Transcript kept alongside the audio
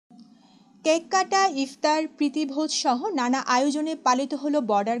Cake কাটা, ইফতার, প্রীতিভোজ সহ নানা আয়োজনে পালিত হলো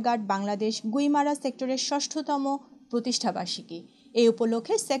বর্ডার গার্ড বাংলাদেশ গুইমারা সেক্টরের ৬ষ্ঠতম প্রতিষ্ঠাবার্ষিকী। এই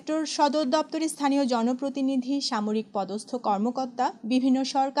উপলক্ষে সেক্টর সদর দপ্তরে স্থানীয় জনপ্রতিনিধি, সামরিক পদস্থ কর্মকর্তা, বিভিন্ন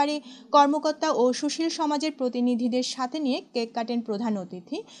সরকারি কর্মকর্তা ও সুশীল সমাজের প্রতিনিধিদের সাথে নিয়ে কেক কাটেন প্রধান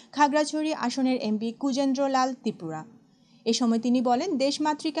অতিথি খাগড়াছড়ি আসনের এমপি কুজেন্দ্রলাল ত্রিপুরা। এ সময় তিনি বলেন,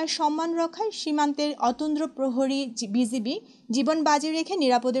 দেশমাতৃকার সম্মান রক্ষায় সীমান্তের অতন্দ্র প্রহরী বিজিবি জীবন বাজি রেখে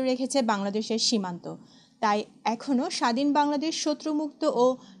নিরাপদে রেখেছে বাংলাদেশের সীমান্ত। তাই এখনও স্বাধীন বাংলাদেশ শত্রুমুক্ত ও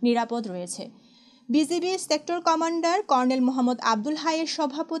নিরাপদ রয়েছে। BGB sector commander colonel Mohammad Abdul হাইয়ের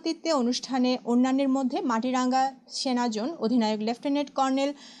সভাপতিত্বে অনুষ্ঠানে অন্যান্যের মধ্যে মাটিরাঙ্গা সেনাজোন অধিনায়ক lieutenant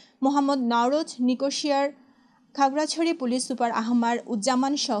colonel Mohammad Nowroz নিকোশিয়ার, Khagrachari police super Ahmar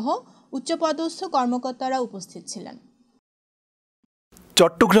Uzzaman সহ উচ্চপদস্থ কর্মকর্তারা উপস্থিত ছিলেন।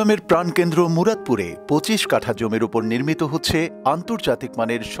 চট্টগ্রামের প্রাণকেন্দ্র মুরাদপুরে ২৫ কাঠা জমির উপর নির্মিত হচ্ছে আন্তর্জাতিক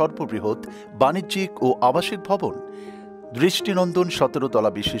মানের সর্ববৃহৎ বাণিজ্যিক ও আবাসিক ভবন। দৃষ্টিনন্দন ১৭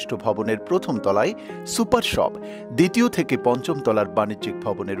 তলা বিশিষ্ট ভবনের প্রথম তলায় সুপার শপ, দ্বিতীয় থেকে পঞ্চম তলার বাণিজ্যিক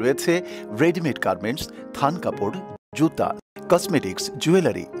ভবনে রয়েছে রেডিমেড গার্মেন্টস, থান কাপড়, জুতা, cosmetics,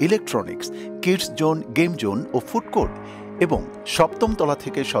 jewellery, electronics, kids zone, game zone ও ফুড কোর্ট এবং সপ্তম তলা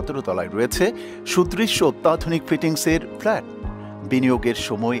থেকে ১৭ তলায় রয়েছে সুদৃশ্য অত্যাধুনিক ফিটিংসের ফ্ল্যাট। বিনিয়োগের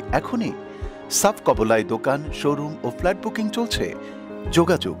সময় এখনই। সাফ কবলায় দোকান, শোরুম ও ফ্ল্যাট বুকিং চলছে।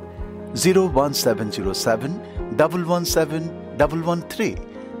 যোগাযোগ 01707 117 113,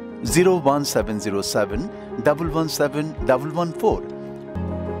 01707 117 114.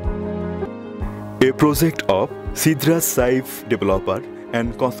 A project of Sidra Saif Developer and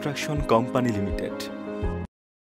Construction Company Limited.